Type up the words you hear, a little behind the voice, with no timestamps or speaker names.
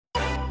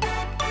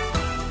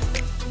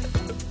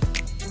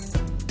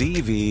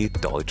DW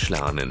Deutsch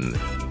lernen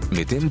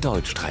mit dem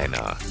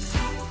Deutschtrainer.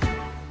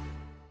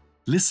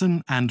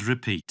 Listen and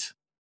repeat.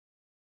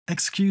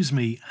 Excuse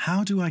me,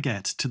 how do I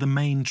get to the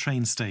main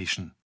train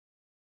station?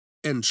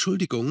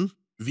 Entschuldigung,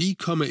 wie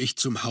komme ich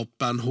zum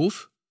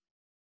Hauptbahnhof?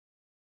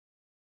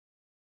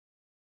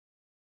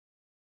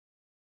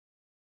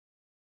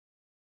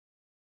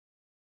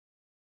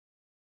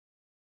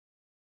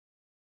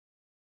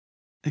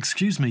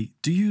 Excuse me,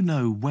 do you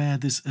know where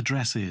this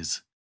address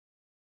is?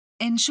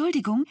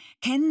 Entschuldigung,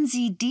 kennen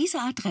Sie diese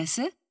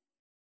Adresse?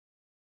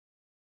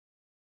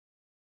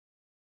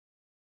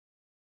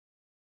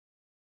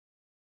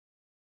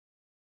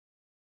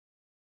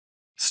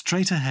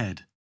 Straight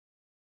ahead.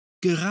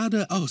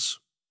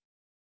 Geradeaus.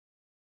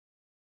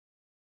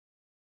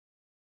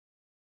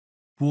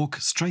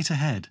 Walk straight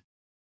ahead.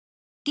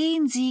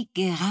 Gehen Sie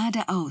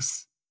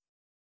geradeaus.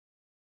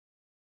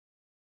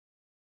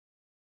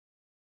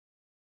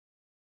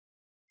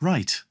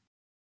 Right.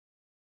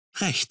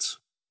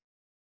 Rechts.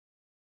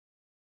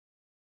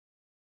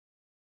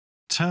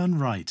 Turn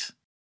right.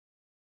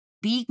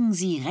 Biegen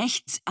Sie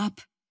rechts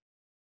ab.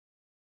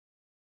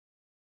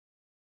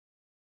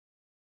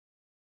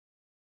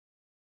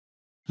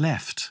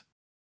 Left.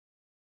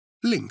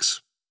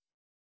 Links.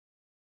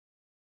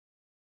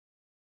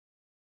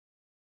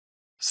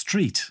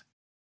 Street.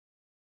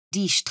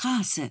 Die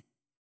Straße.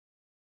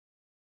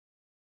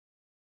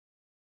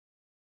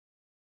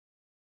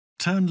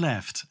 Turn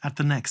left at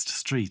the next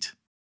street.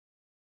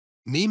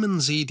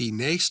 Nehmen Sie die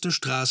nächste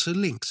Straße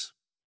links.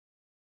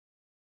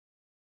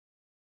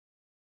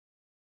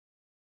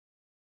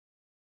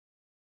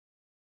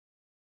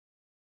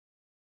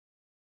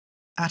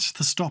 At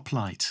the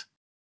stoplight.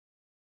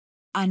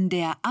 An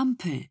der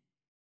Ampel.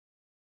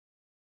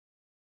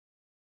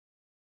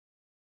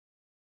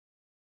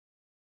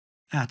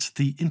 At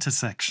the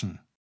intersection.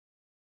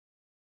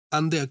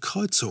 An der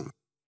Kreuzung.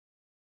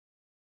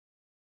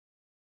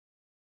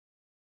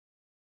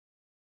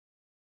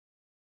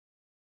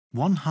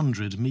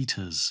 $100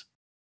 meters.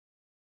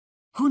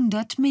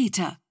 100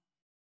 Meter.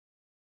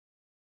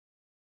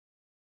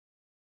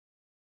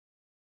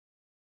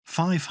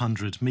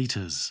 500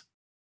 meters.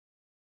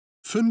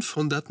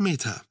 500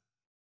 Meter.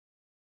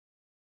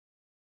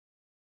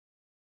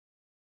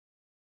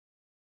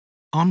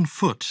 On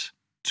foot.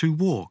 To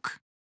walk.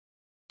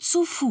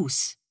 Zu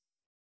Fuß.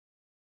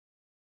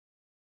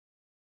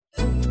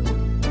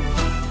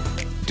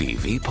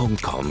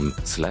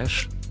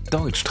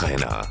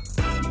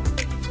 dw.com/Deutschtrainer